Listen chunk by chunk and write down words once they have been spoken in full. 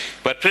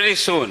But pretty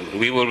soon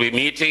we will be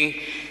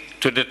meeting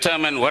to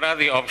determine what are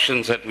the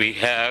options that we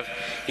have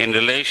in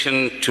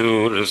relation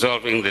to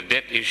resolving the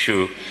debt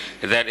issue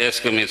that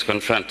Eskom is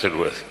confronted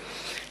with.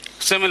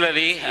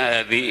 Similarly,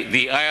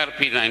 the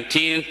IRP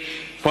 19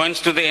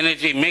 points to the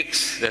energy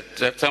mix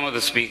that some of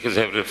the speakers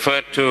have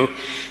referred to.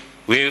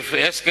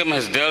 Eskom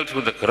has dealt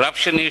with the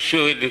corruption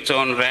issue in its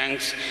own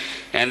ranks,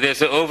 and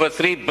there's an over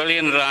 3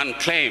 billion rand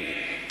claim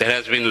that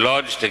has been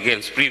lodged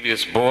against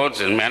previous boards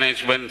and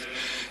management,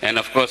 and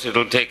of course it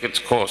will take its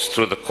course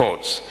through the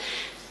courts.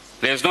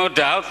 There's no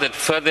doubt that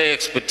further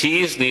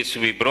expertise needs to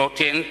be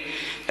brought in,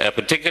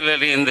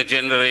 particularly in the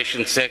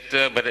generation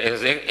sector, but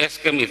as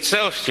Eskom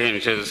itself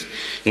changes,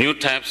 new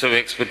types of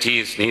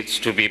expertise needs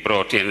to be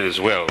brought in as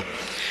well.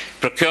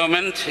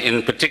 Procurement,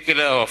 in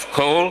particular of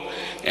coal,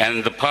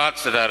 and the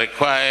parts that are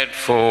required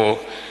for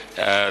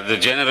the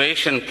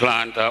generation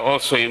plant are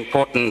also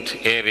important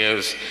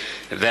areas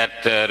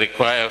that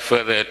require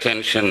further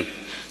attention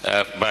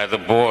by the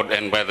board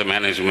and by the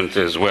management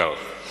as well.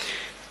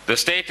 The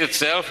state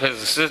itself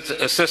has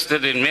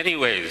assisted in many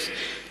ways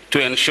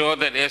to ensure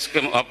that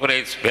Eskom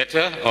operates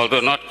better, although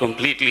not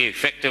completely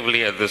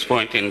effectively at this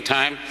point in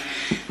time.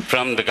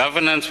 From the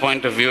governance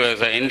point of view,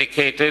 as I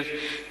indicated,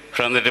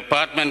 from the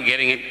department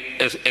getting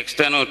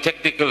external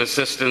technical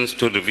assistance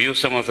to review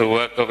some of the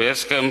work of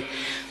Eskom,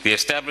 the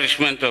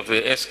establishment of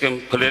the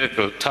Eskom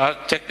political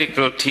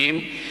technical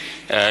team,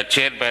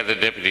 chaired by the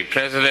Deputy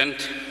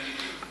President,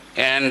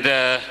 and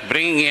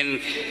bringing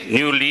in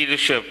new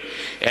leadership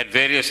at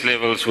various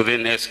levels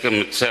within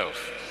Eskom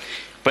itself.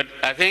 But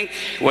I think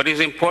what is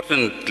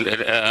important,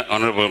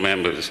 honorable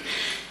members,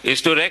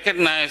 is to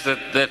recognize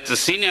that the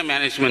senior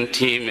management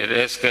team at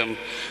Eskom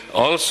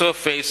also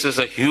faces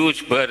a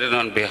huge burden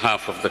on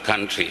behalf of the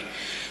country.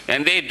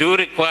 And they do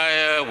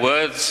require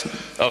words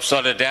of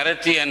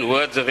solidarity and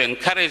words of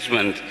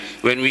encouragement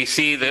when we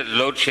see that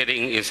load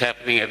shedding is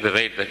happening at the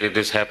rate that it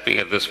is happening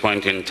at this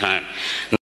point in time.